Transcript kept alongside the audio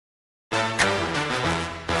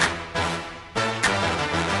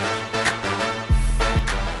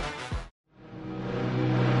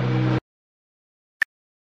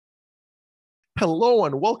Hello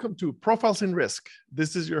and welcome to Profiles in Risk.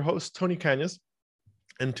 This is your host, Tony Cañas.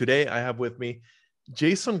 And today I have with me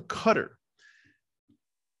Jason Cutter,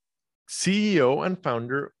 CEO and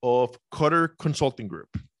founder of Cutter Consulting Group.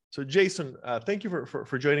 So Jason, thank you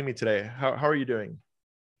for joining me today. How are you doing?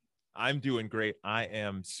 I'm doing great. I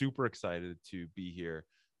am super excited to be here.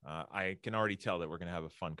 I can already tell that we're going to have a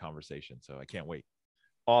fun conversation, so I can't wait.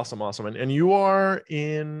 Awesome. And you are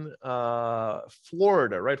in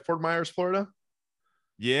Florida, right? Fort Myers, Florida?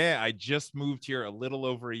 Yeah, I just moved here a little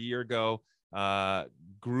over a year ago.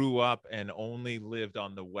 Grew up and only lived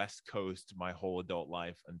on the West Coast my whole adult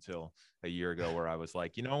life until a year ago, where I was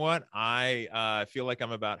like, you know what? I feel like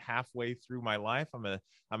I'm about halfway through my life. I'm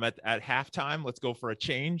at halftime. Let's go for a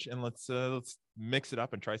change and let's mix it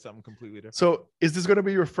up and try something completely different. So is this going to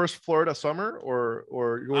be your first Florida summer or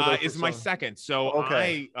it's my second. So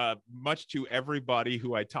okay. I much to everybody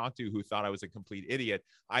who I talked to who thought I was a complete idiot,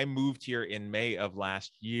 I moved here in May of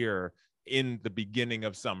last year in the beginning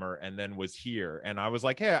of summer and then was here. And I was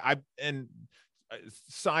like, hey,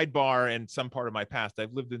 sidebar, and some part of my past,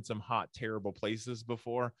 I've lived in some hot, terrible places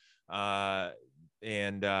before. So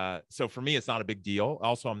for me, it's not a big deal.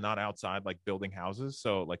 Also, I'm not outside like building houses.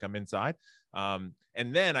 So like I'm inside. And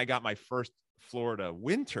then I got my first Florida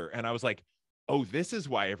winter and I was like, oh, this is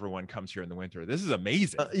why everyone comes here in the winter. This is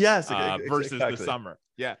amazing. Yes. Versus exactly. the summer.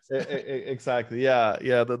 Yes. Exactly. Yeah.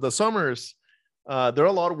 The summers, they're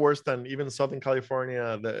a lot worse than even Southern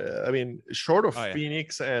California. Short of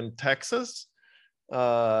Phoenix and Texas,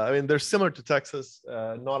 they're similar to Texas,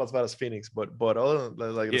 not as bad as Phoenix, but other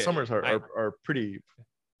than, the summers are pretty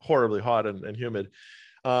horribly hot and humid.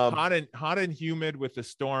 Hot and humid with the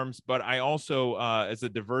storms. But I also, as a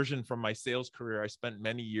diversion from my sales career, I spent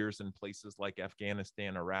many years in places like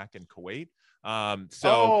Afghanistan, Iraq, and Kuwait.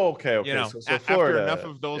 Okay. You know, so after enough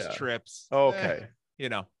of those trips,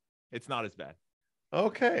 it's not as bad.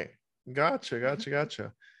 Okay.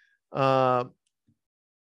 Gotcha.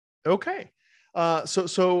 Okay.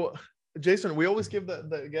 So Jason, we always give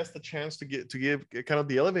the guest the chance to give kind of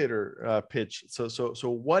the elevator pitch. So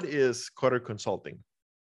what is Cutter Consulting?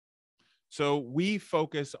 So we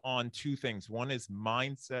focus on two things. One is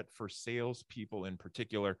mindset for salespeople in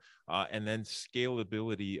particular, and then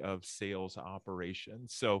scalability of sales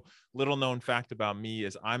operations. So little known fact about me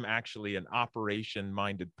is I'm actually an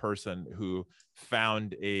operation-minded person who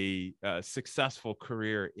found a successful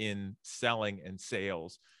career in selling and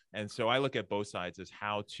sales. And so I look at both sides as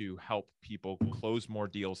how to help people close more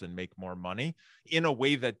deals and make more money in a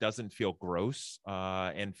way that doesn't feel gross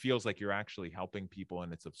and feels like you're actually helping people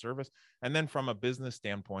and it's of service. And then from a business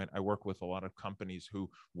standpoint, I work with a lot of companies who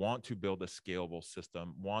want to build a scalable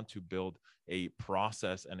system, want to build a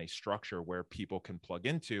process and a structure where people can plug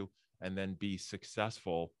into and then be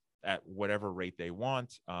successful at whatever rate they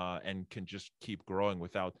want and can just keep growing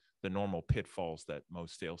without the normal pitfalls that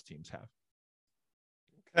most sales teams have.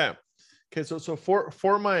 Okay. So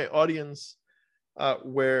for my audience,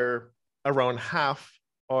 where around half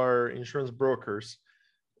are insurance brokers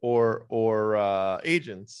or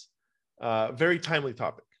agents, very timely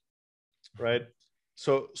topic, right?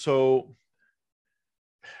 So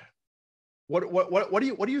what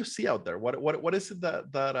do you see out there? What is it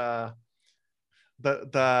that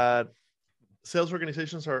sales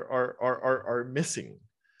organizations are missing?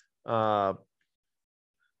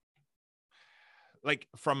 Like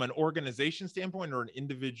from an organization standpoint or an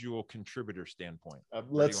individual contributor standpoint?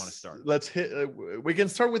 Where do you want to start? We can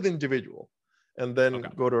start with individual and then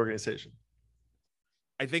go to organization.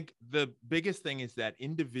 I think the biggest thing is that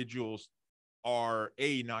individuals are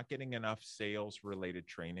not getting enough sales related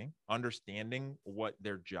training, understanding what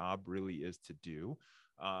their job really is to do.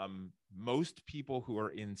 Most people who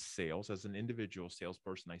are in sales, as an individual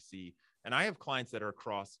salesperson, I see, and I have clients that are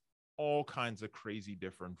across all kinds of crazy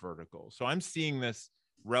different verticals. So I'm seeing this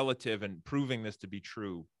relative and proving this to be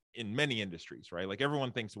true in many industries, right? Like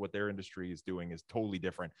everyone thinks what their industry is doing is totally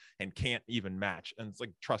different and can't even match. And it's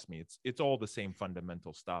like, trust me, it's all the same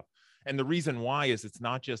fundamental stuff. And the reason why is it's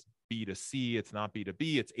not just B2C, it's not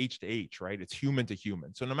B2B, it's H to H, right? It's human to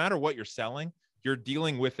human. So no matter what you're selling, you're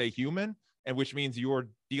dealing with a human, and which means you're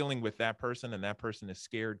dealing with that person, and that person is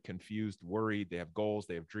scared, confused, worried. They have goals,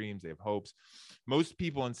 they have dreams, they have hopes. Most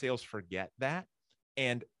people in sales forget that.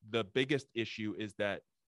 And the biggest issue is that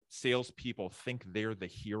salespeople think they're the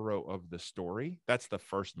hero of the story. That's the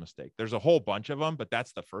first mistake. There's a whole bunch of them, but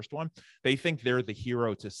that's the first one. They think they're the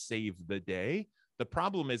hero to save the day. The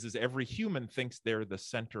problem is every human thinks they're the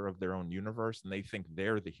center of their own universe, and they think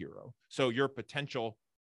they're the hero. So your potential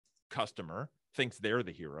customer thinks they're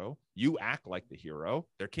the hero. You act like the hero.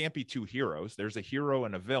 There can't be two heroes. There's a hero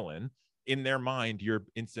and a villain. In their mind, you're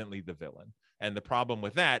instantly the villain. And the problem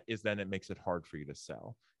with that is then it makes it hard for you to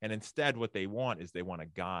sell. And instead, what they want is they want a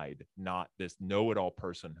guide, not this know-it-all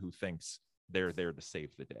person who thinks they're there to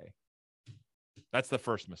save the day. That's the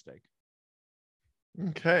first mistake.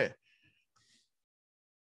 Okay.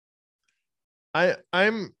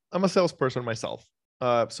 I'm a salesperson myself.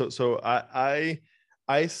 So I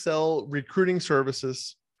sell recruiting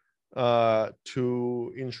services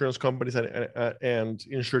to insurance companies and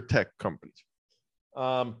insure tech companies.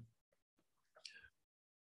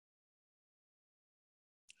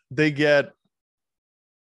 They get,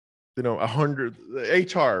 100.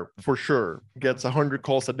 HR for sure gets 100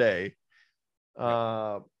 calls a day,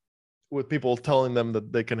 with people telling them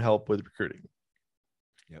that they can help with recruiting.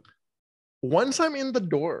 Yep. Once I'm in the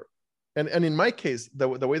door, and in my case, the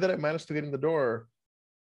way that I managed to get in the door,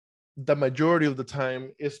 the majority of the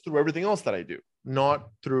time is through everything else that I do, not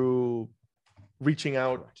through reaching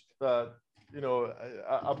out, about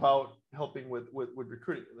helping with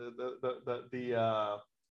recruiting.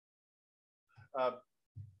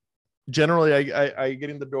 Generally, I get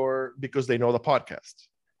in the door because they know the podcast,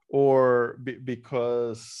 or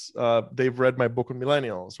because they've read my book on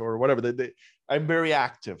millennials or whatever. I'm very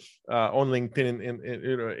active on LinkedIn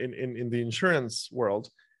in the insurance world,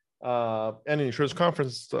 and insurance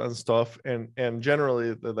conference and stuff. And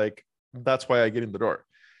generally, that's why I get in the door.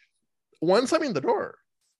 Once I'm in the door,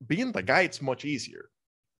 being the guy, it's much easier.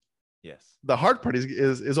 Yes. The hard part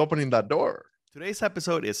is opening that door. Today's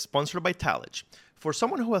episode is sponsored by Talage. For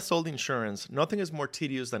someone who has sold insurance, nothing is more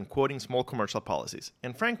tedious than quoting small commercial policies.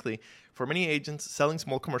 And frankly, for many agents, selling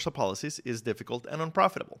small commercial policies is difficult and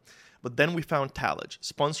unprofitable. But then we found Talage,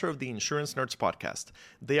 sponsor of the Insurance Nerds podcast.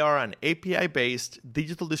 They are an API-based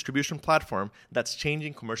digital distribution platform that's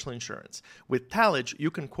changing commercial insurance. With Talage,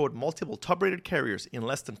 you can quote multiple top-rated carriers in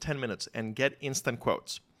less than 10 minutes and get instant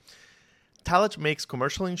quotes. Talage makes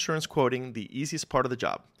commercial insurance quoting the easiest part of the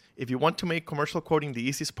job. If you want to make commercial quoting the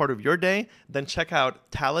easiest part of your day, then check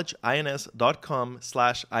out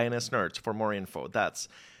talageins.com/insnerds for more info. That's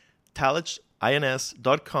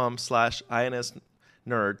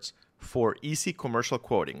talageins.com/insnerds for easy commercial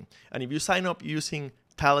quoting. And if you sign up using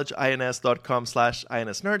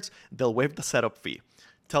talageins.com/insnerds, they'll waive the setup fee.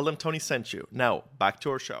 Tell them Tony sent you. Now, back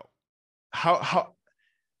to our show. How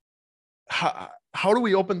do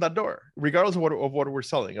we open that door, regardless of what we're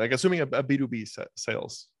selling? Like, assuming a B2B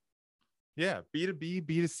sales. Yeah, B2B,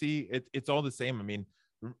 B2C, it's all the same. I mean,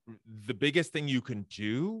 the biggest thing you can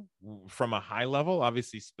do from a high level,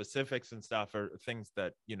 obviously specifics and stuff are things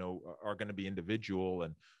that, are going to be individual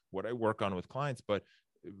and what I work on with clients, but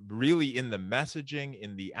really in the messaging,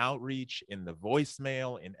 in the outreach, in the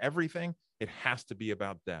voicemail, in everything, it has to be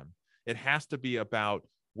about them. It has to be about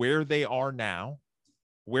where they are now,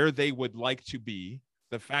 where they would like to be,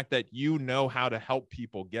 the fact that you know how to help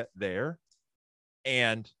people get there,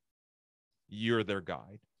 and you're their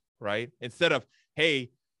guide, right? Instead of,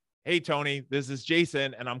 hey, Tony, this is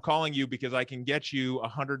Jason, and I'm calling you because I can get you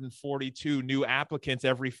 142 new applicants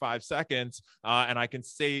every 5 seconds, and I can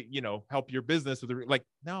say, help your business with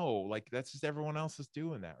no, that's just everyone else is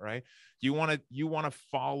doing that, right? You want to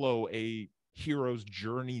follow a hero's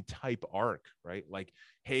journey type arc, right? Like,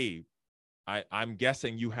 hey, I'm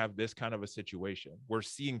guessing you have this kind of a situation. We're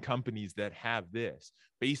seeing companies that have this.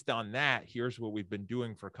 Based on that, here's what we've been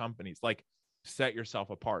doing for companies. Like, set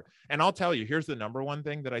yourself apart. And I'll tell you, here's the number one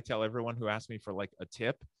thing that I tell everyone who asks me for like a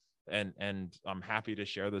tip. And I'm happy to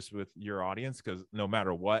share this with your audience, because no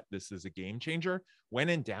matter what, this is a game changer. When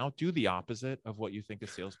in doubt, do the opposite of what you think a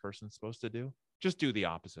salesperson's supposed to do. Just do the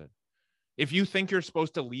opposite. If you think you're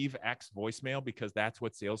supposed to leave X voicemail because that's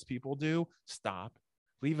what salespeople do, stop.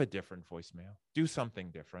 Leave a different voicemail. Do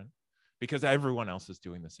something different, because everyone else is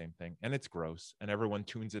doing the same thing, and it's gross, and everyone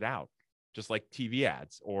tunes it out. Just like TV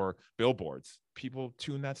ads or billboards, people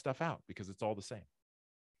tune that stuff out because it's all the same.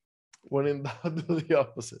 When in doubt, do the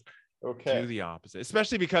opposite. Okay. Do the opposite,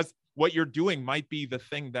 especially because what you're doing might be the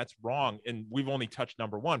thing that's wrong. And we've only touched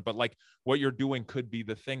number one, but like what you're doing could be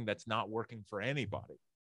the thing that's not working for anybody.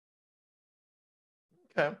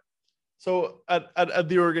 Okay. So at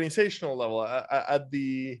the organizational level, at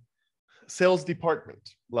the sales department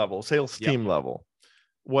level, sales team level,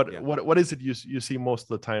 what is it you see most of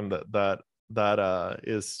the time that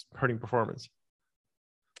is hurting performance?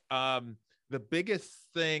 The biggest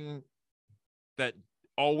thing that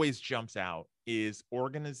always jumps out is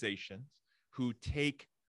organizations who take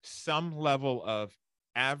some level of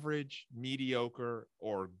average, mediocre,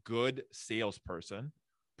 or good salesperson,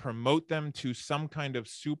 promote them to some kind of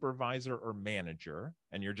supervisor or manager,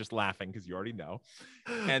 and you're just laughing because you already know,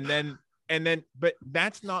 and then And then, but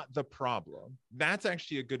that's not the problem. That's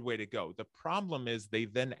actually a good way to go. The problem is they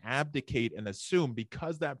then abdicate and assume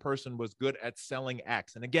because that person was good at selling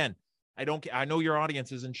X. And again, I know your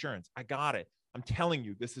audience is insurance. I got it. I'm telling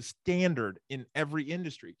you, this is standard in every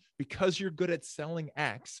industry. Because you're good at selling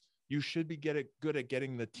X, you should be good at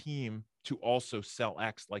getting the team to also sell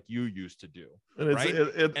X like you used to do. And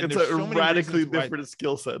it's a radically different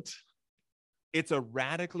skill set. It's a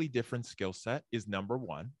radically different skill set is number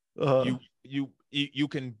one. Uh-huh. You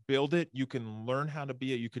can build it, you can learn how to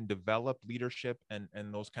be it, you can develop leadership and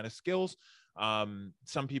those kind of skills.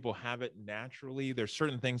 Some people have it naturally. There's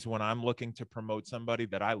certain things when I'm looking to promote somebody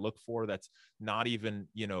that I look for that's not even,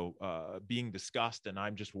 being discussed, and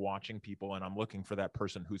I'm just watching people and I'm looking for that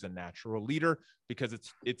person who's a natural leader, because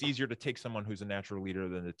it's easier to take someone who's a natural leader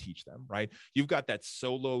than to teach them, right? You've got that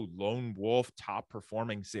solo lone wolf top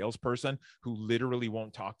performing salesperson who literally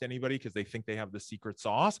won't talk to anybody because they think they have the secret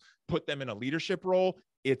sauce. Put them in a leadership role,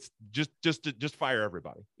 it's just fire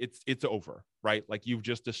everybody. It's over, right? Like you've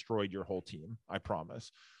just destroyed your whole team, I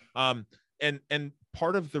promise. And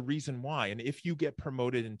part of the reason why, and if you get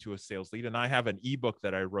promoted into a sales lead, and I have an ebook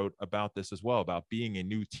that I wrote about this as well, about being a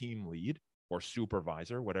new team lead or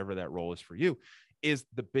supervisor, whatever that role is for you, is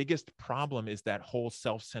the biggest problem is that whole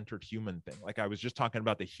self-centered human thing. Like I was just talking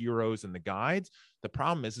about the heroes and the guides. The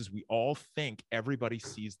problem is we all think everybody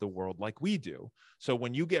sees the world like we do. So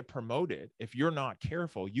when you get promoted, if you're not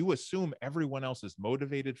careful, you assume everyone else is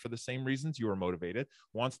motivated for the same reasons you are motivated,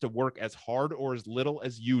 wants to work as hard or as little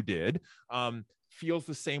as you did, feels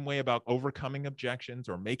the same way about overcoming objections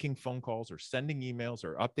or making phone calls or sending emails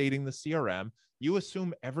or updating the CRM. You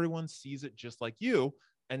assume everyone sees it just like you.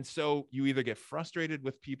 And so you either get frustrated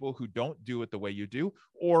with people who don't do it the way you do,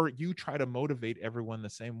 or you try to motivate everyone the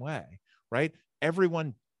same way, right?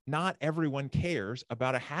 Not everyone cares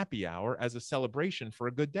about a happy hour as a celebration for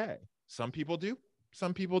a good day. Some people do,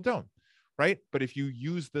 some people don't, right? But if you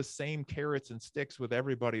use the same carrots and sticks with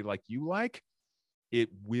everybody like you like, it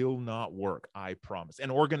will not work, I promise. And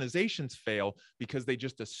organizations fail because they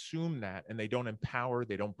just assume that, and they don't empower,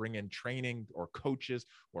 they don't bring in training or coaches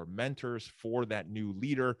or mentors for that new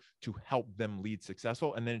leader to help them lead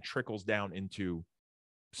successful. And then it trickles down into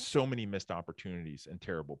so many missed opportunities and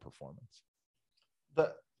terrible performance.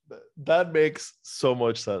 That makes so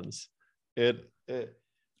much sense.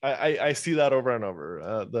 I see that over and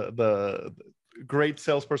over. The great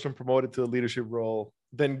salesperson promoted to a leadership role,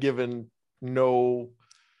 then given no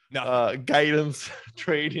guidance,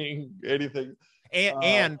 training, anything.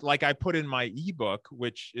 And like I put in my ebook,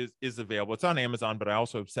 which is available. It's on Amazon, but I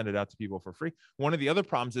also send it out to people for free. One of the other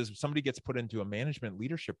problems is somebody gets put into a management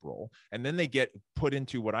leadership role, and then they get put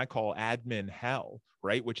into what I call admin hell,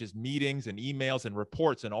 right? Which is meetings and emails and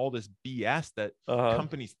reports and all this BS that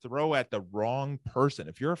companies throw at the wrong person.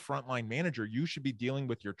 If you're a frontline manager, you should be dealing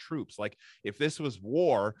with your troops. Like if this was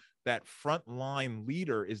war, that frontline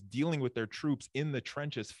leader is dealing with their troops in the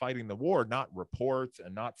trenches fighting the war, not reports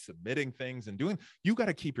and not submitting things and doing. You got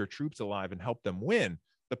to keep your troops alive and help them win.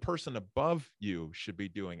 The person above you should be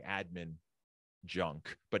doing admin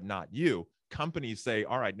junk, but not you. Companies say,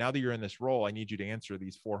 all right, now that you're in this role, I need you to answer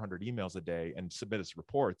these 400 emails a day and submit us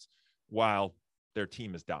reports, while their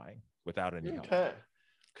team is dying without any help.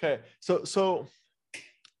 Okay. So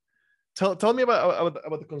tell me about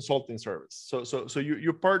the consulting service. So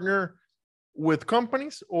you partner with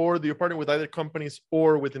companies, or do you partner with either companies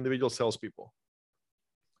or with individual salespeople?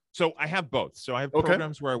 So I have both. So I have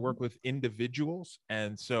programs where I work with individuals,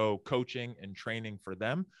 and so coaching and training for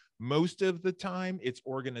them. Most of the time, it's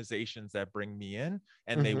organizations that bring me in,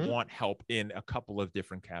 and they want help in a couple of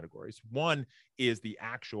different categories. One is the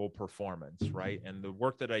actual performance, right? And the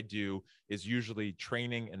work that I do is usually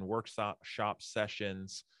training and workshop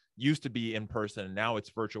sessions. Used to be in person, and now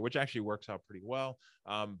it's virtual, which actually works out pretty well.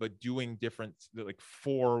 But doing different, like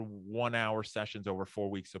 4 1-hour sessions over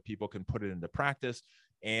 4 weeks so people can put it into practice.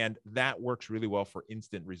 And that works really well for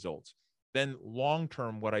instant results. Then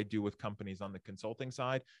long-term, what I do with companies on the consulting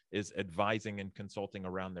side is advising and consulting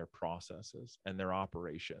around their processes and their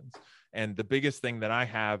operations. And the biggest thing that I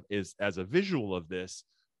have is, as a visual of this,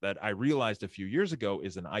 that I realized a few years ago,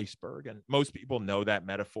 is an iceberg. And most people know that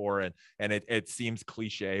metaphor, and it seems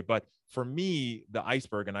cliche, but for me, the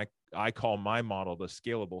iceberg, and I call my model the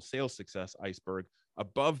scalable sales success iceberg,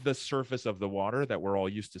 above the surface of the water that we're all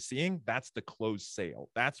used to seeing, that's the closed sale.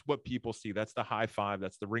 That's what people see. That's the high five.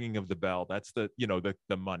 That's the ringing of the bell. That's the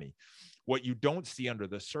money. What you don't see under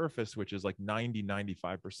the surface, which is like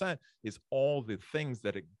 95%, is all the things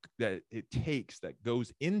that it takes, that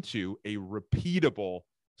goes into a repeatable,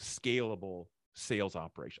 scalable sales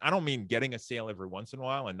operation. I don't mean getting a sale every once in a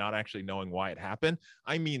while and not actually knowing why it happened.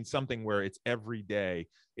 I mean something where it's every day,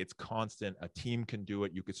 it's constant. A team can do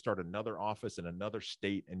it. You could start another office in another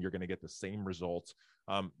state and you're going to get the same results.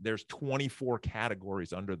 There's 24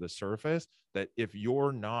 categories under the surface that if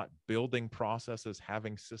you're not building processes,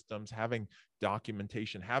 having systems, having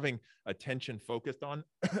documentation, having attention focused on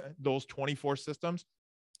those 24 systems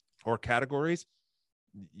or categories,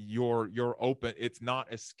 you're open. It's not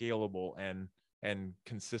as scalable and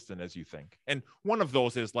consistent as you think. And one of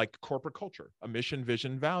those is like corporate culture, a mission,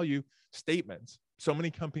 vision, value statements. So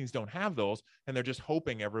many companies don't have those, and they're just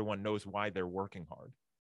hoping everyone knows why they're working hard.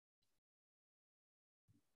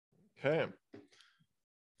 Okay.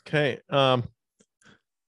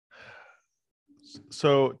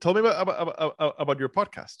 So tell me about your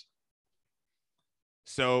podcast.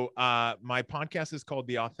 So my podcast is called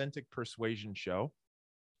The Authentic Persuasion Show.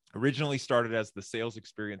 Originally started as the Sales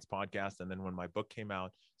Experience Podcast. And then when my book came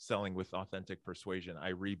out, Selling with Authentic Persuasion, I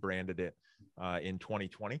rebranded it in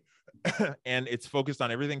 2020. And it's focused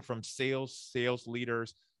on everything from sales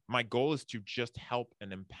leaders. My goal is to just help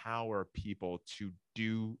and empower people to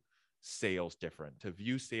do sales different, to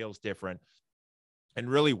view sales different. And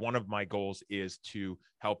really, one of my goals is to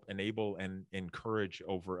help enable and encourage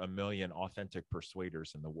over 1 million authentic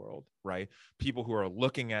persuaders in the world, right? People who are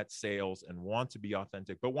looking at sales and want to be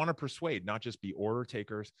authentic, but want to persuade, not just be order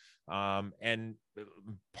takers. And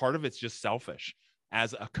part of it's just selfish.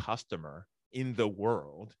 As a customer in the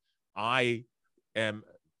world, I am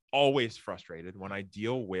always frustrated when I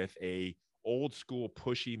deal with a old school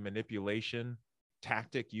pushy manipulation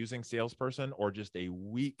tactic using salesperson, or just a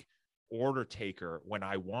weak order taker when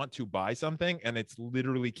I want to buy something and it's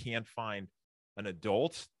literally can't find an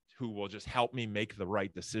adult who will just help me make the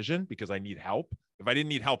right decision because I need help. If I didn't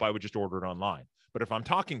need help, I would just order it online. But if I'm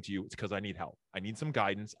talking to you, it's because I need help. I need some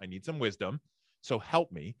guidance. I need some wisdom. So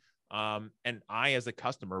help me. And I, as a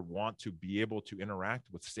customer, want to be able to interact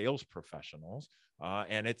with sales professionals.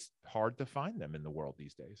 And it's hard to find them in the world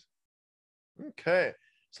these days. Okay.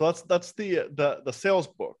 So that's the sales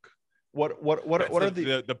book. What are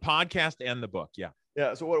the podcast and the book? Yeah.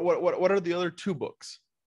 Yeah. So what are the other two books?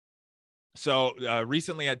 So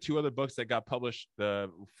recently I had 2 other books that got published. The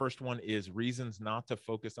first one is Reasons Not to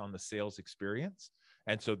Focus on the Sales Experience.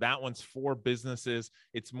 And so that one's for businesses.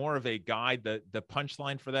 It's more of a guide. The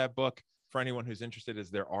punchline for that book, for anyone who's interested, is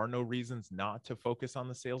there are no reasons not to focus on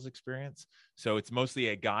the sales experience. So it's mostly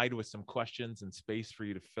a guide with some questions and space for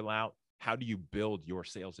you to fill out. How do you build your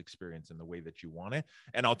sales experience in the way that you want it?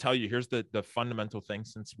 And I'll tell you, here's the fundamental thing.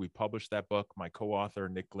 Since we published that book, my co-author,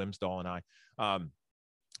 Nick Glimsdahl, and I,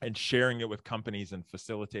 and sharing it with companies and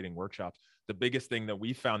facilitating workshops, the biggest thing that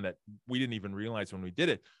we found that we didn't even realize when we did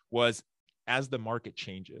it was, as the market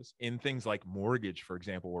changes in things like mortgage, for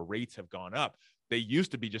example, where rates have gone up, they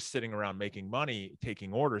used to be just sitting around making money,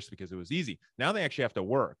 taking orders because it was easy. Now they actually have to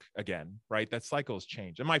work again, right? That cycle has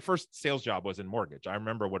changed. And my first sales job was in mortgage. I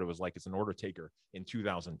remember what it was like as an order taker in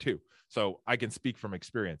 2002. So I can speak from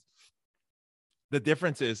experience. The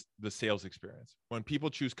difference is the sales experience. When people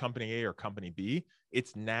choose company A or company B,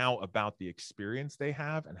 it's now about the experience they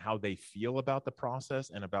have and how they feel about the process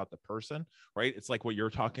and about the person, right? It's like what you're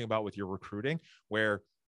talking about with your recruiting, where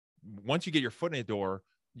once you get your foot in the door,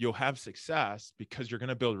 you'll have success because you're going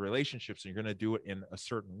to build relationships and you're going to do it in a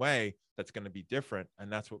certain way that's going to be different.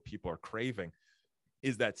 And that's what people are craving,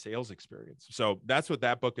 is that sales experience. So that's what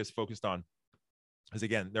that book is focused on. Because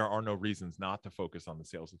again, there are no reasons not to focus on the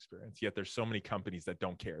sales experience. Yet there's so many companies that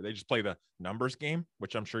don't care. They just play the numbers game,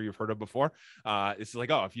 which I'm sure you've heard of before. It's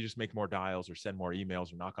like, oh, if you just make more dials or send more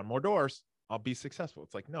emails or knock on more doors, I'll be successful.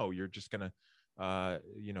 It's like, no, you're just going to,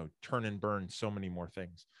 turn and burn so many more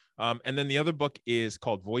things. And then the other book is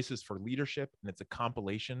called Voices for Leadership. And it's a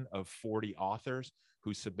compilation of 40 authors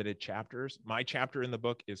who submitted chapters. My chapter in the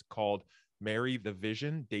book is called Marry the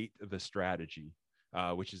Vision, Date the Strategy.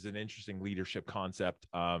 Which is an interesting leadership concept.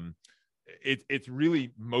 It's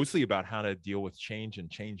really mostly about how to deal with change and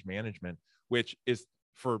change management, which is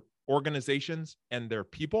for organizations and their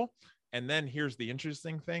people. And then here's the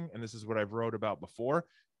interesting thing, and this is what I've wrote about before.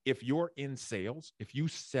 If you're in sales, if you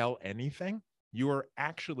sell anything, you are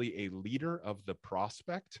actually a leader of the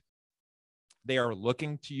prospect. They are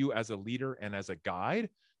looking to you as a leader and as a guide.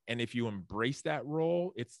 And if you embrace that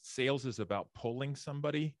role, sales is about pulling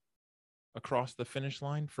somebody across the finish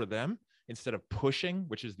line for them instead of pushing,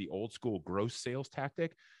 which is the old school gross sales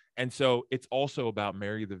tactic. And so it's also about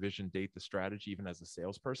marry the vision, date the strategy, even as a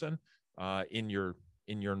salesperson, in your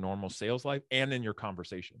normal sales life and in your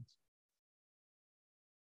conversations.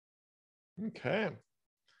 Okay.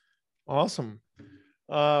 Awesome.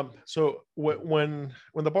 So when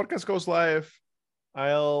the podcast goes live,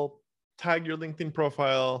 I'll tag your LinkedIn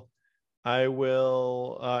profile. I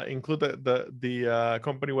will include the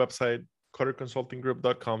company website,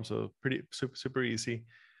 cutterconsultinggroup.com. So pretty super easy.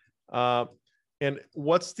 And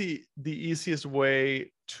what's the easiest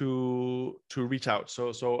way to reach out?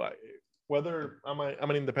 So whether I'm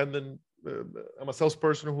an independent, I'm a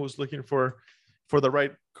salesperson who's looking for the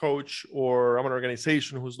right coach, or I'm an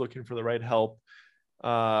organization who's looking for the right help.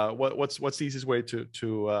 What's the easiest way to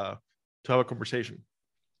have a conversation?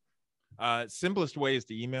 Simplest way is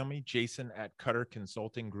to email me,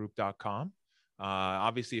 jason@cutterconsultinggroup.com.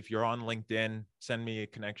 Obviously, if you're on LinkedIn, send me a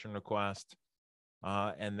connection request,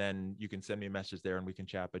 and then you can send me a message there and we can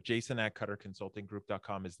chat. But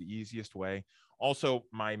jason@cutterconsultinggroup.com is the easiest way. Also,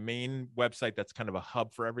 my main website that's kind of a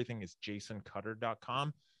hub for everything is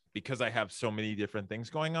jasoncutter.com. Because I have so many different things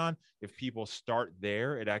going on, if people start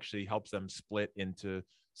there, it actually helps them split into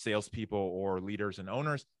salespeople or leaders and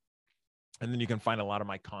owners. And then you can find a lot of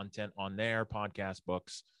my content on there, podcasts,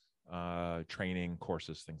 books, training,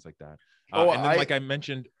 courses, things like that. And then, like I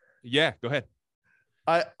mentioned, yeah, go ahead.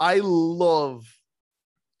 I love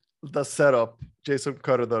the setup,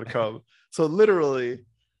 jasoncutter.com. So literally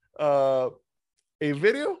a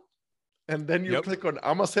video, and then you click on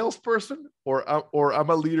I'm a salesperson, or I'm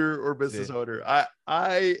a leader or business owner.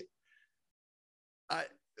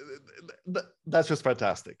 That's just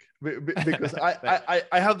fantastic, because I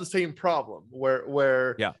have the same problem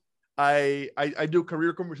where I do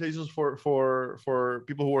career conversations for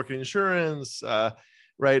people who work in insurance,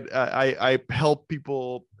 right? I help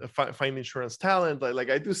people find insurance talent. Like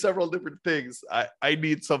I do several different things. I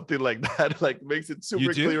need something like that, like makes it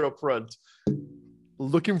super clear up front.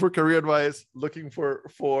 Looking for career advice, looking for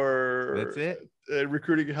that's it.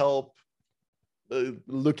 Recruiting help,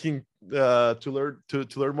 looking to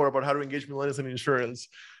learn more about how to engage millennials in insurance.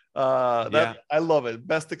 I love it.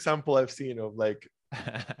 Best example I've seen of like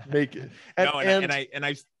make it. And you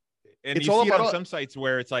see it on some sites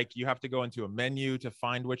where it's like you have to go into a menu to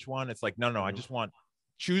find which one. It's like no, I just want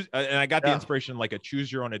choose. And I got the inspiration like a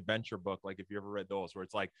choose your own adventure book. Like if you ever read those, where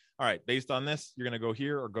it's like, all right, based on this, you're gonna go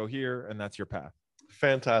here or go here, and that's your path.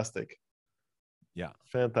 Fantastic. Yeah,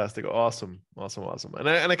 fantastic. Awesome. And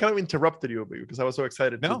I kind of interrupted you because I was so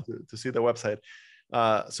excited to see the website.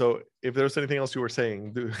 So if there's anything else you were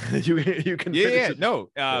saying, you can.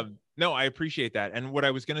 No, I appreciate that. And what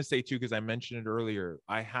I was going to say too, because I mentioned it earlier,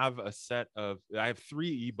 I have 3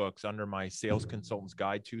 ebooks under my Sales Consultant's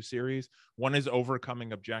Guide to series. One is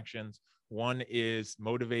Overcoming Objections. One is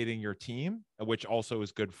Motivating Your Team, which also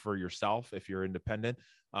is good for yourself if you're independent.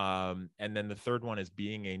 And then the third one is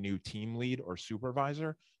Being a New Team Lead or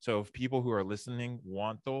Supervisor. So if people who are listening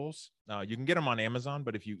want those, you can get them on Amazon,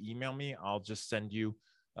 but if you email me, I'll just send you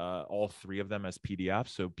all 3 of them as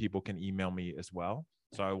PDFs so people can email me as well.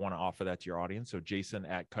 So I want to offer that to your audience. So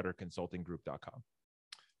jason@cutterconsultinggroup.com.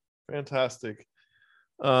 Fantastic.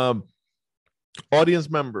 Audience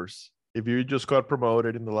members, if you just got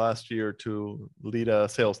promoted in the last year to lead a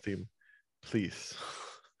sales team, please,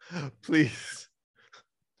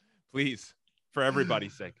 for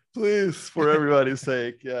everybody's sake. Please, for everybody's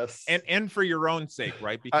sake, yes. And for your own sake,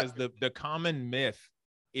 right? Because the common myth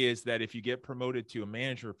is that if you get promoted to a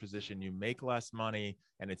manager position, you make less money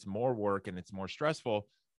and it's more work and it's more stressful.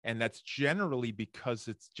 And that's generally because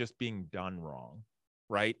it's just being done wrong,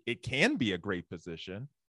 right? It can be a great position,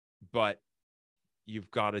 but you've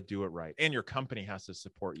got to do it right. And your company has to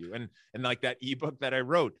support you. And like that ebook that I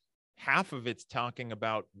wrote, half of it's talking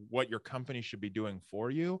about what your company should be doing for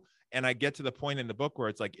you. And I get to the point in the book where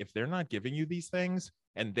it's like, if they're not giving you these things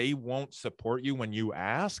and they won't support you when you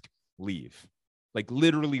ask, leave. Like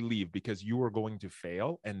literally leave, because you are going to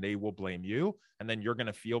fail and they will blame you. And then you're going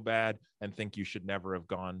to feel bad and think you should never have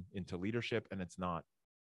gone into leadership. And it's not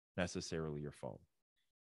necessarily your fault.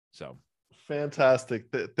 So fantastic.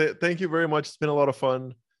 Thank you very much. It's been a lot of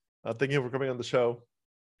fun. Thank you for coming on the show.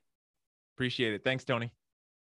 Appreciate it. Thanks, Tony.